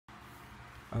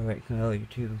Alright, so earlier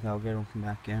too, I'll get them from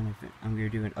back in. I'm gonna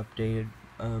do an updated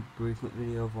bracelet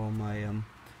video of all my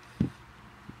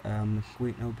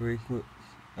sweet no bracelets,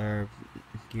 or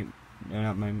no,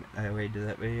 not my. I already did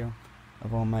that video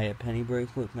of all my penny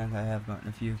bracelets, and I have gotten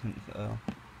a few since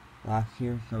last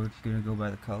year, so it's gonna go by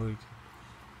the colors.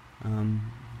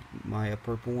 My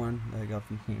purple one that I got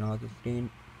from St. Augustine.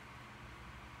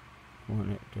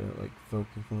 Want it to like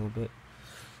focus a little bit.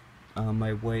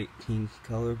 My white King's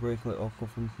Color bracelet, also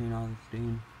from St.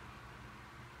 Augustine.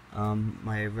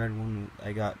 My red one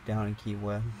I got down in Key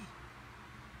West.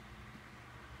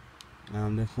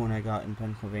 This one I got in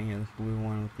Pennsylvania, this blue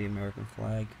one with the American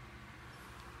flag.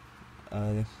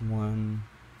 This one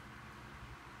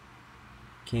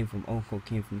came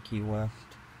from Key West.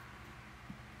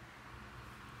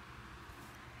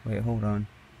 Wait, hold on.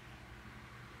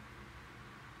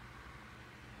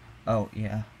 Oh,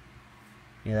 yeah.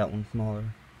 Yeah, that one's smaller.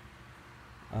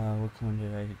 Which one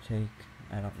did I take?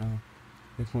 I don't know.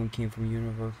 This one came from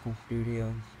Universal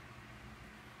Studios.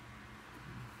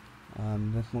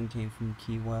 This one came from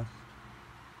Key West.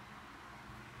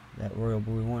 That royal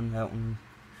blue one, that one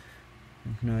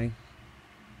is nice.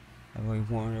 I always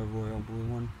wanted a royal blue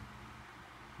one.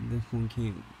 This one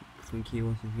came from Key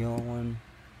West, this yellow one.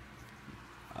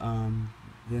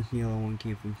 This yellow one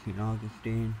came from St.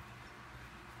 Augustine.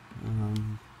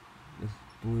 This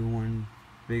blue one,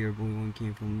 bigger blue one,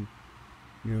 came from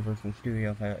Universal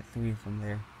Studios. I got 3 from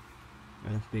there.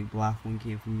 And this big black one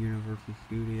came from Universal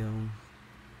Studios.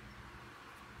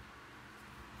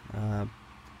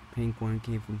 Pink one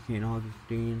came from St.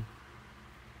 Augustine.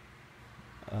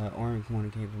 Orange one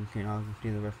came from St.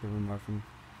 Augustine. The rest of them are from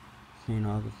St.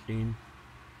 Augustine.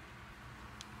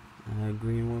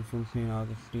 Green one from St.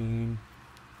 Augustine.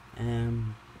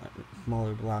 And a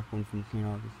smaller black one from St.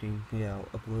 Augustine. So yeah,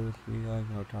 I'll upload this for you guys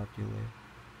and I'll talk to you later.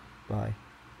 Bye.